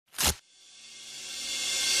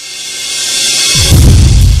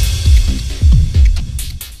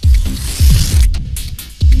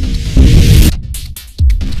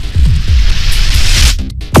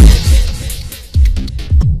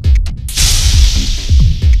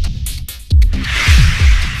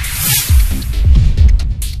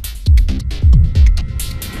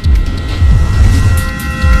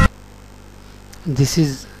This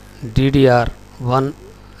is DDR1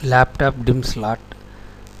 laptop DIMM slot.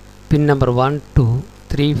 Pin number 1, 2,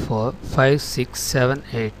 3, 4, 5, 6, 7,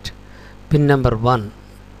 8. Pin number 1,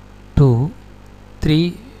 2,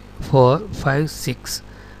 3, 4, 5, 6.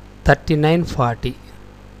 39, 40.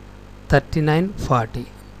 39, 40.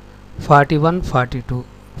 41, 42.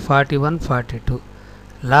 41, 42.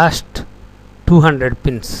 Last 200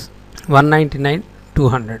 pins. 199,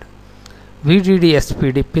 200. VDD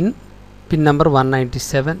SPD pin number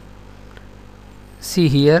 197. See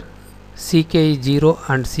here CKE 0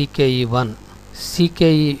 and CKE 1.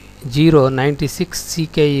 CKE 0 96,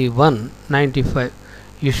 CKE 1 95.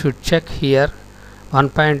 You should check here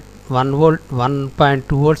 1.1 volt, 1.2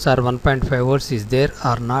 volts or 1.5 volts is there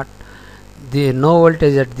or not. The no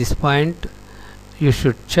voltage at this point. You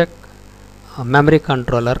should check memory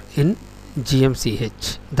controller in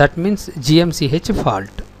GMCH. That means GMCH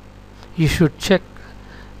fault. You should check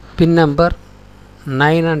pin number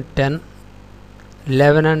 9 and 10,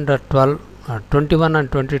 11 and 12, 21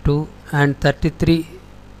 and 22 and 33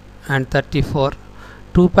 and 34.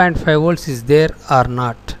 2.5 volts is there or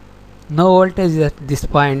not. No voltage at this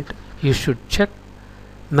point. You should check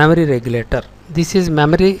memory regulator. This is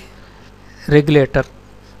memory regulator.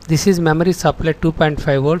 This is memory supply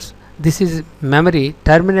 2.5 volts. This is memory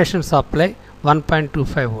termination supply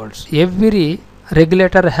 1.25 volts. Every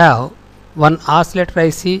regulator have one oscillator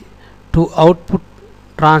IC, two output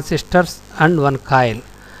transistors and one coil.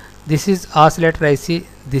 This is oscillator IC,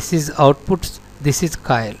 this is outputs, this is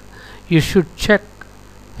coil. You should check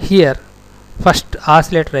here first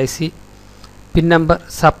oscillator IC, pin number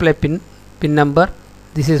supply pin number,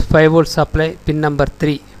 this is 5 volt supply pin number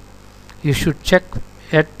 3. You should check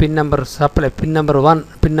at pin number supply pin number 1,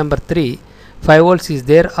 pin number 3, 5 volts is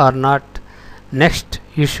there or not. Next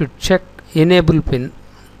you should check enable pin,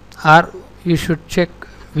 or you should check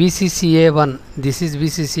VCCA1. This is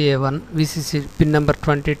VCCA1, VCC pin number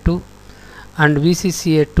 22 and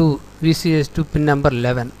VCCA2 pin number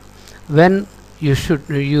 11. When you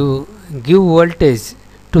give voltage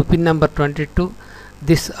to pin number 22,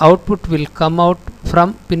 this output will come out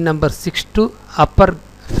from pin number 6 to upper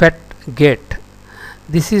FET gate.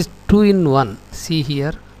 This is 2 in 1. See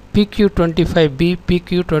here PQ25B,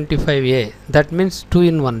 PQ25A. That means 2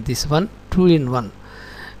 in 1. This one 2 in 1.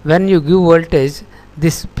 When you give voltage,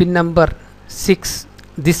 this pin number 6,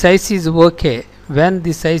 this IC is okay. When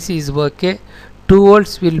this IC is okay, 2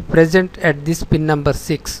 volts will present at this pin number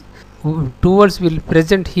 6. 2 volts will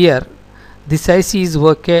present here. This IC is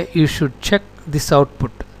okay. You should check this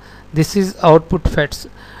output. This is output FETs.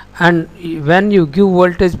 And when you give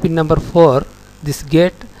voltage pin number 4, this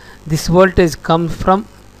gate, this voltage comes from,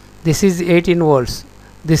 this is 18 volts.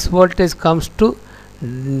 This voltage comes to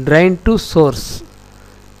drain to source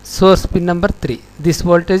pin number 3. This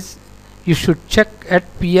voltage you should check at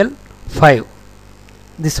PL5.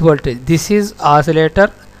 This voltage, this is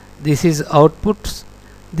oscillator, this is outputs,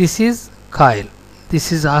 this is coil,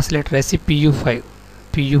 this is oscillator IC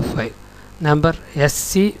PU5 number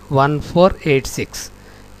SC1486.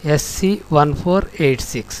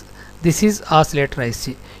 SC1486. This is oscillator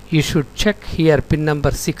IC. You should check here pin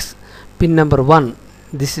number 6, pin number 1.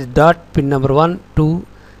 This is dot pin number 1, 2,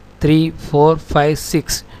 3, 4, 5,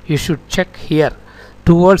 6. You should check here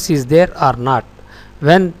 2 volts is there or not.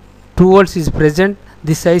 When 2 volts is present,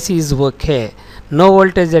 this IC is okay. No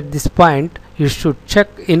voltage at this point. You should check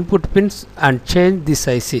input pins and change this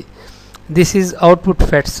IC. This is output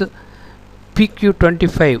FETs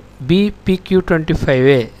PQ25B,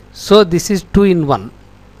 PQ25A. So this is 2 in 1.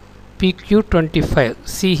 PQ25.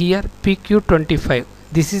 See here PQ25.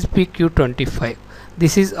 This is PQ25.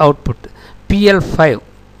 This is output PL5.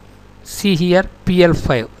 See here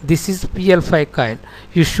PL5. This is PL5 coil.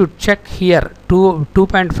 You should check here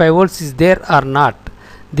 2.5 volts is there or not.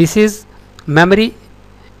 This is memory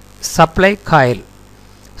supply coil.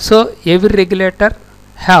 So every regulator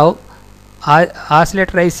have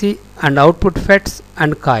oscillator IC and output FETs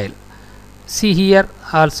and coil. See here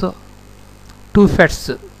also two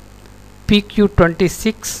FETs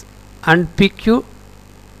PQ26 and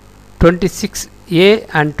PQ26A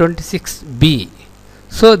and 26B.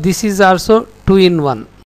 So this is also 2 in 1.